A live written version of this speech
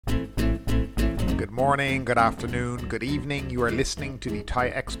Good morning, good afternoon, good evening. You are listening to the Thai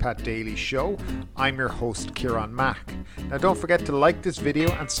Expat Daily Show. I'm your host, Kieran Mack. Now don't forget to like this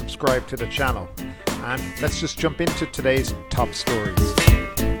video and subscribe to the channel. And let's just jump into today's top stories.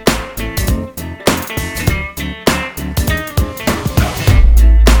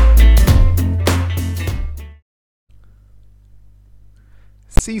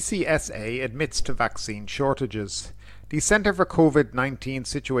 CCSA admits to vaccine shortages. The Centre for COVID-19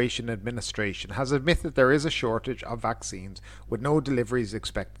 Situation Administration has admitted there is a shortage of vaccines, with no deliveries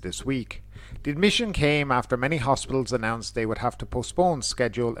expected this week. The admission came after many hospitals announced they would have to postpone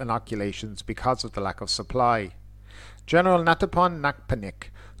scheduled inoculations because of the lack of supply. General Natapon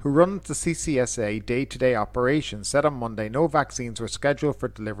Nakpanik, who runs the CCSA day-to-day operations, said on Monday no vaccines were scheduled for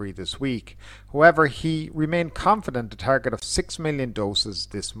delivery this week. However, he remained confident the target of 6 million doses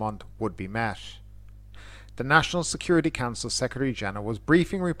this month would be met. The National Security Council Secretary General was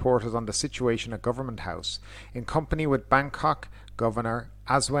briefing reporters on the situation at Government House in company with Bangkok Governor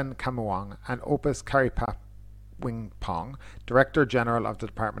Aswan Khamuang and Opis Karipapwingpong, Director General of the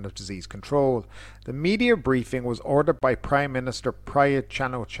Department of Disease Control. The media briefing was ordered by Prime Minister Prayut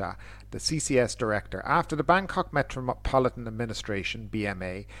Chan-o-cha, the CCS Director, after the Bangkok Metropolitan Administration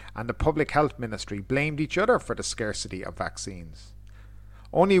 (BMA) and the Public Health Ministry blamed each other for the scarcity of vaccines.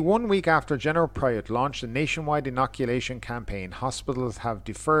 Only 1 week after General Prayut launched a nationwide inoculation campaign, hospitals have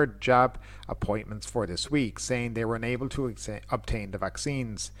deferred jab appointments for this week, saying they were unable to obtain the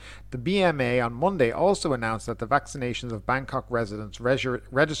vaccines. The BMA on Monday also announced that the vaccinations of Bangkok residents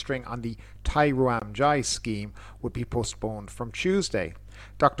registering on the Thai Ruam Jai scheme would be postponed from Tuesday.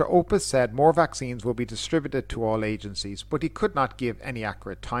 Dr. Opis said more vaccines will be distributed to all agencies, but he could not give any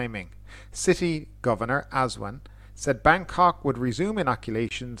accurate timing. City Governor Aswan said Bangkok would resume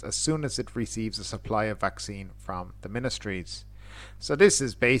inoculations as soon as it receives a supply of vaccine from the ministries. So this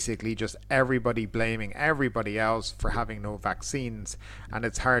is basically just everybody blaming everybody else for having no vaccines, and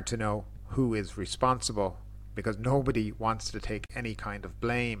it's hard to know who is responsible because nobody wants to take any kind of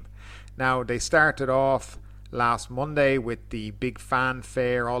blame. Now, they started off last Monday with the big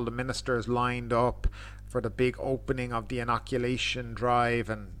fanfare, all the ministers lined up for the big opening of the inoculation drive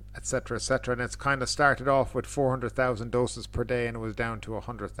and etc., etc. And it's kind of started off with 400,000 doses per day and it was down to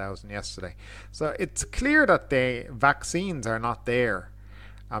 100,000 yesterday. So it's clear that the vaccines are not there,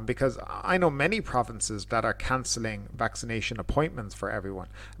 because I know many provinces that are cancelling vaccination appointments for everyone.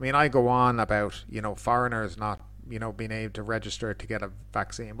 I mean, I go on about, foreigners not, being able to register to get a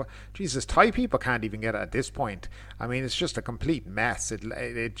vaccine. But Jesus, Thai people can't even get it at this point. I mean, it's just a complete mess.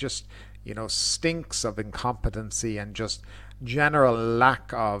 It just, stinks of incompetency and just general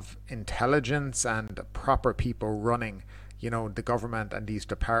lack of intelligence and proper people running, the government and these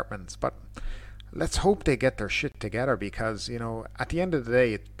departments. But let's hope they get their shit together because, at the end of the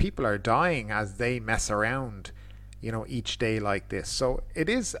day, people are dying as they mess around, each day like this. So it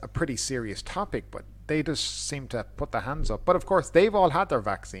is a pretty serious topic, but they just seem to put their hands up. But of course, they've all had their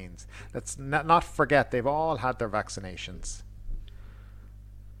vaccines. Let's not forget they've all had their vaccinations.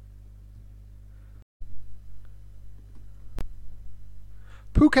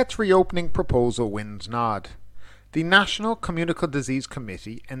 Phuket's reopening proposal wins nod. The National Communicable Disease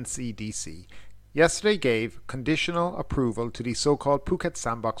Committee, NCDC, yesterday gave conditional approval to the so-called Phuket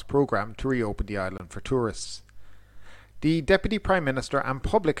Sandbox program to reopen the island for tourists. The Deputy Prime Minister and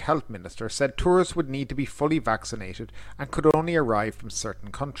Public Health Minister said tourists would need to be fully vaccinated and could only arrive from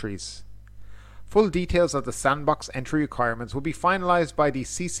certain countries. Full details of the sandbox entry requirements will be finalised by the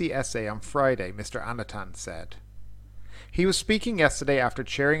CCSA on Friday, Mr. Anatan said. He was speaking yesterday after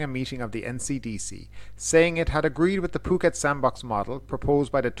chairing a meeting of the NCDC, saying it had agreed with the Phuket Sandbox model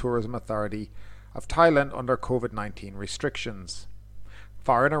proposed by the Tourism Authority of Thailand under COVID-19 restrictions.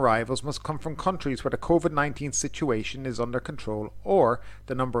 Foreign arrivals must come from countries where the COVID-19 situation is under control or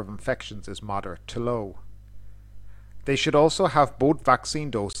the number of infections is moderate to low. They should also have both vaccine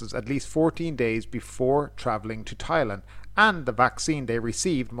doses at least 14 days before travelling to Thailand, and the vaccine they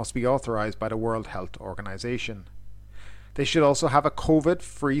received must be authorised by the World Health Organization. They should also have a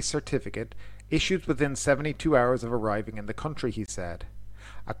COVID-free certificate issued within 72 hours of arriving in the country, he said.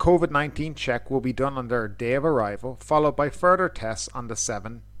 A COVID-19 check will be done on their day of arrival, followed by further tests on the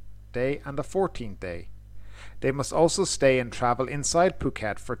 7th day and the 14th day. They must also stay and travel inside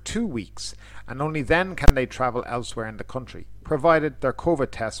Phuket for 2 weeks, and only then can they travel elsewhere in the country, provided their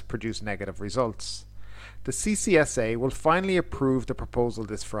COVID tests produce negative results. The CCSA will finally approve the proposal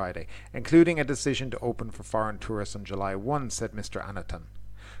this Friday, including a decision to open for foreign tourists on July 1, said Mr. Anatan.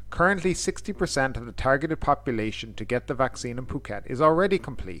 Currently, 60% of the targeted population to get the vaccine in Phuket is already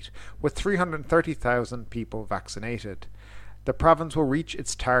complete, with 330,000 people vaccinated. The province will reach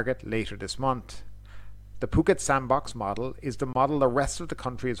its target later this month. The Phuket Sandbox model is the model the rest of the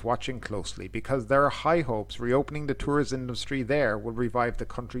country is watching closely because there are high hopes reopening the tourism industry there will revive the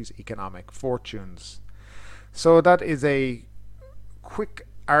country's economic fortunes. So that is a quick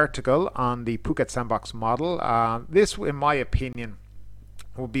article on the Phuket Sandbox model. This, in my opinion,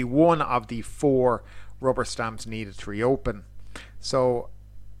 will be one of the 4 rubber stamps needed to reopen. So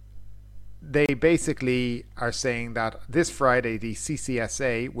they basically are saying that this Friday the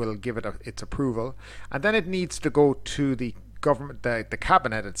CCSA will give it its approval, and then it needs to go to the government, the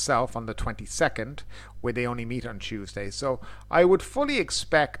cabinet itself on the 22nd, where they only meet on Tuesday. So I would fully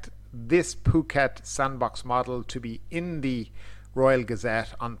expect this Phuket Sandbox model to be in the Royal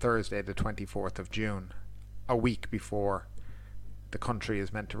Gazette on Thursday the 24th of June, a week before the country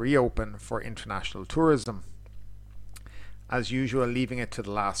is meant to reopen for international tourism. As usual, leaving it to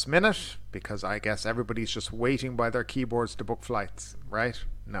the last minute because I guess everybody's just waiting by their keyboards to book flights, right?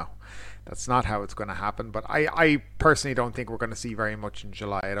 No, that's not how it's going to happen. But I personally don't think we're going to see very much in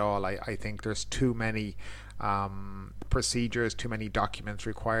July at all. I think there's too many procedures, too many documents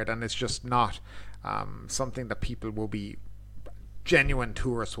required, and it's just not something that people will be, genuine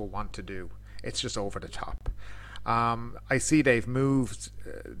tourists will want to do. It's just over the top. I see they've moved.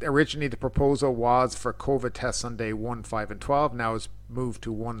 Originally, the proposal was for COVID tests on day 1, 5, and 12. Now it's moved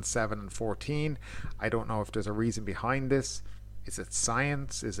to 1, 7, and 14. I don't know if there's a reason behind this. Is it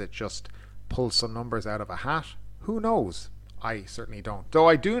science? Is it just pull some numbers out of a hat? Who knows? I certainly don't. Though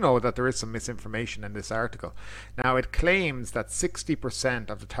I do know that there is some misinformation in this article. Now, it claims that 60%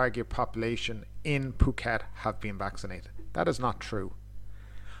 of the target population in Phuket have been vaccinated. That is not true.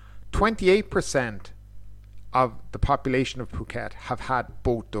 28% of the population of Phuket have had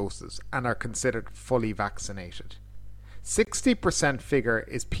both doses and are considered fully vaccinated. 60% figure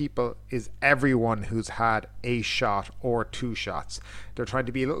is everyone who's had a shot or 2 shots. They're trying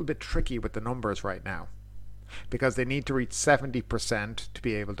to be a little bit tricky with the numbers right now because they need to reach 70% to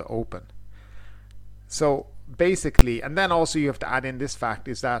be able to open. So basically, and then also you have to add in this fact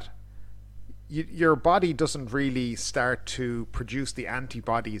is that your body doesn't really start to produce the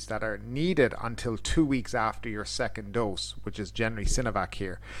antibodies that are needed until 2 weeks after your second dose, which is generally Sinovac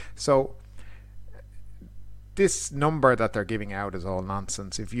here. So this number that they're giving out is all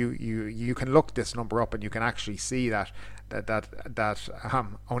nonsense. If you can look this number up and you can actually see that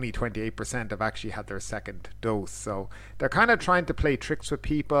only 28% have actually had their second dose. So they're kind of trying to play tricks with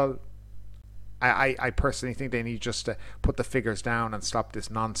people. I personally think they need just to put the figures down and stop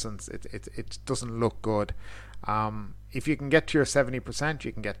this nonsense. It doesn't look good. If you can get to your 70%,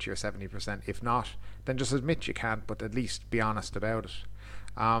 you can get to your 70%. If not, then just admit you can't, but at least be honest about it.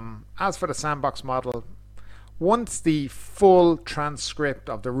 As for the sandbox model, once the full transcript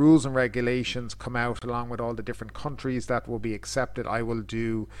of the rules and regulations come out along with all the different countries that will be accepted, I will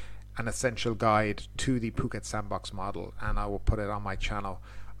do an essential guide to the Phuket Sandbox model and I will put it on my channel.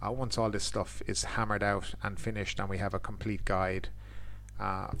 Once all this stuff is hammered out and finished and we have a complete guide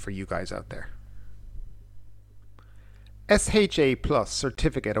for you guys out there. SHA Plus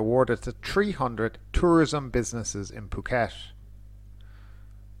certificate awarded to 300 tourism businesses in Phuket.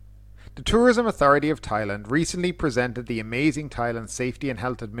 The Tourism Authority of Thailand recently presented the Amazing Thailand Safety and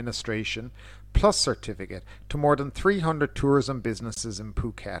Health Administration Plus certificate to more than 300 tourism businesses in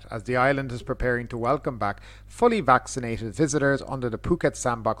Phuket as the island is preparing to welcome back fully vaccinated visitors under the Phuket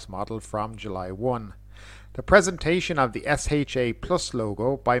Sandbox model from July 1. The presentation of the SHA Plus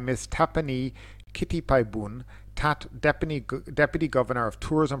logo by Ms. Tapani Kittipaibun, Tat Deputy Governor of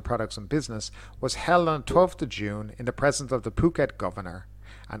Tourism Products and Business, was held on 12th of June in the presence of the Phuket Governor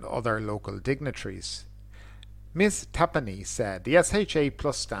and other local dignitaries. Ms. Tapani said the SHA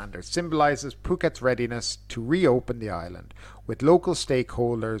Plus standard symbolises Phuket's readiness to reopen the island, with local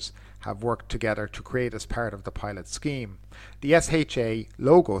stakeholders have worked together to create as part of the pilot scheme. The SHA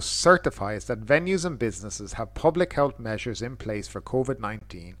logo certifies that venues and businesses have public health measures in place for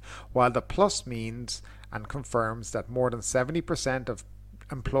COVID-19, while the Plus means and confirms that more than 70% of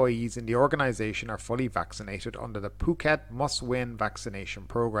employees in the organisation are fully vaccinated under the Phuket Must Win vaccination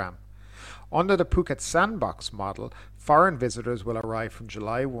programme. Under the Phuket Sandbox model, foreign visitors will arrive from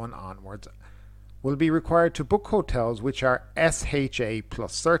July 1 onwards will be required to book hotels which are SHA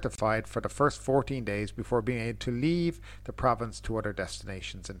Plus certified for the first 14 days before being able to leave the province to other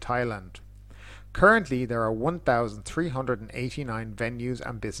destinations in Thailand. Currently, there are 1,389 venues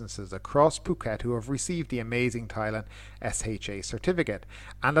and businesses across Phuket who have received the Amazing Thailand SHA certificate,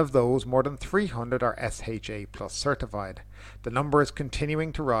 and of those, more than 300 are SHA Plus certified. The number is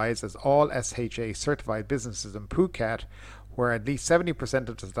continuing to rise as all SHA certified businesses in Phuket, where at least 70%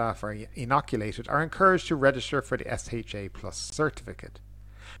 of the staff are inoculated, are encouraged to register for the SHA Plus certificate.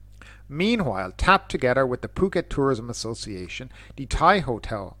 Meanwhile, TAP, together with the Phuket Tourism Association, the Thai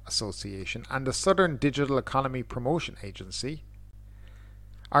Hotel Association, and the Southern Digital Economy Promotion Agency,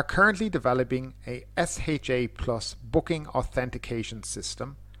 are currently developing a SHA Plus booking authentication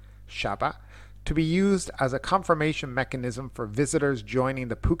system, SHABA, to be used as a confirmation mechanism for visitors joining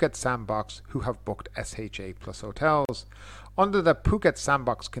the Phuket Sandbox who have booked SHA Plus hotels. Under the Phuket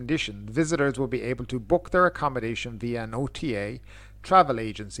Sandbox condition, visitors will be able to book their accommodation via an OTA, travel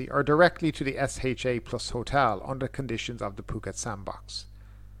agency, or directly to the SHA Plus hotel under conditions of the Phuket Sandbox.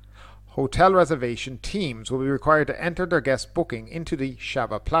 Hotel reservation teams will be required to enter their guest booking into the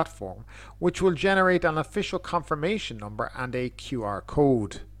SHABA platform, which will generate an official confirmation number and a QR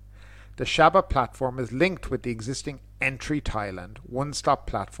code. The SHABA platform is linked with the existing Entry Thailand one-stop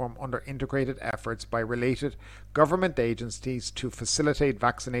platform under integrated efforts by related government agencies to facilitate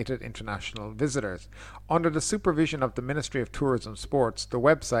vaccinated international visitors. Under the supervision of the Ministry of Tourism Sports, the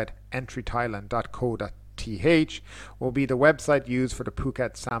website entrythailand.co.th will be the website used for the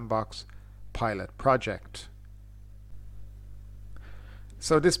Phuket Sandbox pilot project.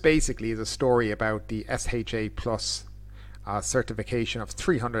 So this basically is a story about the SHA Plus certification of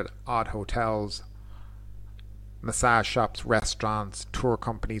 300 odd hotels, massage shops, restaurants, tour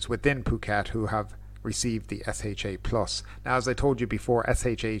companies within Phuket who have received the SHA Plus. Now, as I told you before,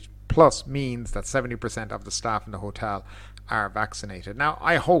 SHA Plus means that 70% of the staff in the hotel are vaccinated. Now,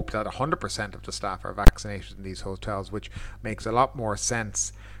 I hope that 100% of the staff are vaccinated in these hotels, which makes a lot more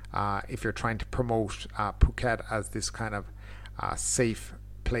sense if you're trying to promote Phuket as this kind of safe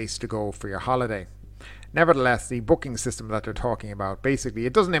place to go for your holiday. Nevertheless, the booking system that they're talking about, basically,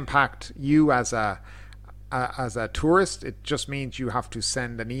 it doesn't impact you as a tourist. It just means you have to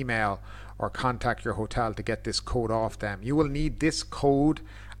send an email or contact your hotel to get this code off them. You will need this code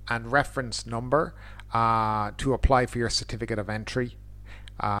and reference number to apply for your certificate of entry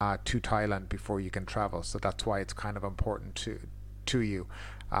to Thailand before you can travel. So that's why it's kind of important to you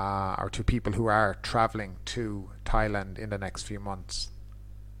or to people who are traveling to Thailand in the next few months.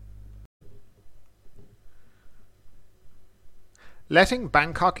 Letting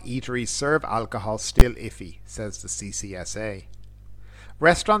Bangkok eateries serve alcohol still iffy, says the CCSA.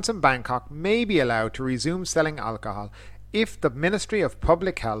 Restaurants in Bangkok may be allowed to resume selling alcohol if the Ministry of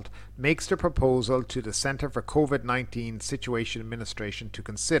Public Health makes the proposal to the Centre for COVID-19 Situation Administration to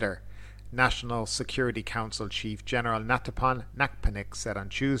consider, National Security Council Chief General Natapan Nakpanik said on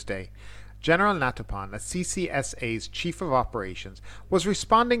Tuesday. General Natapan, as CCSA's Chief of Operations, was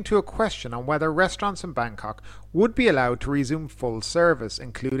responding to a question on whether restaurants in Bangkok would be allowed to resume full service,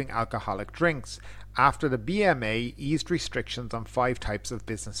 including alcoholic drinks, after the BMA eased restrictions on 5 types of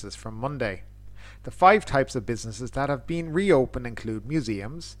businesses from Monday. The 5 types of businesses that have been reopened include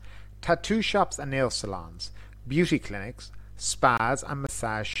museums, tattoo shops and nail salons, beauty clinics, spas and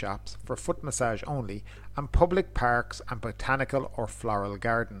massage shops for foot massage only, and public parks and botanical or floral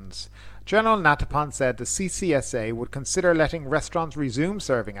gardens. General Natapan said the CCSA would consider letting restaurants resume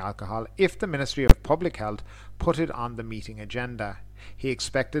serving alcohol if the Ministry of Public Health put it on the meeting agenda. He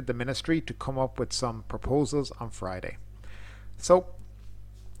expected the ministry to come up with some proposals on Friday. So,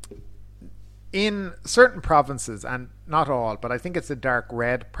 in certain provinces, and not all, but I think it's the dark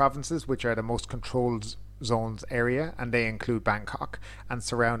red provinces, which are the most controlled zones area, and they include Bangkok and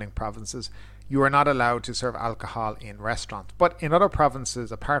surrounding provinces, you are not allowed to serve alcohol in restaurants. But in other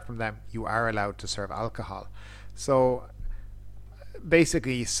provinces, apart from them, you are allowed to serve alcohol. So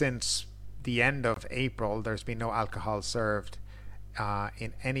basically, since the end of April, there's been no alcohol served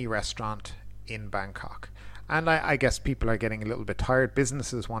in any restaurant in Bangkok. And I guess people are getting a little bit tired.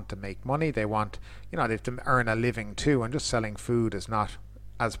 Businesses want to make money. They want, they have to earn a living too. And just selling food is not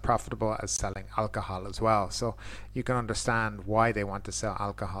as profitable as selling alcohol as well. So you can understand why they want to sell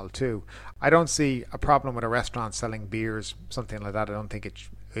alcohol too. I don't see a problem with a restaurant selling beers, something like that. I don't think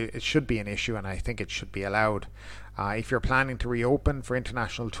it should be an issue, and I think it should be allowed. If you're planning to reopen for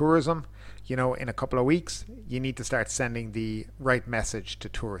international tourism, in a couple of weeks, you need to start sending the right message to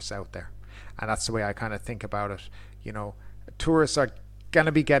tourists out there. And that's the way I kind of think about it. Tourists are going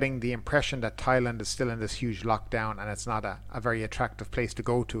to be getting the impression that Thailand is still in this huge lockdown, and it's not a very attractive place to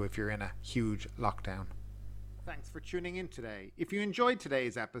go to if you're in a huge lockdown. Thanks for tuning in today. If you enjoyed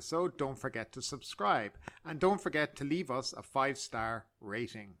today's episode, don't forget to subscribe, and don't forget to leave us a 5-star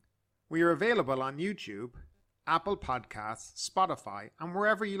rating. We are available on YouTube, Apple Podcasts, Spotify, and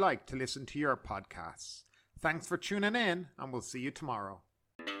wherever you like to listen to your podcasts. Thanks for tuning in, and we'll see you tomorrow.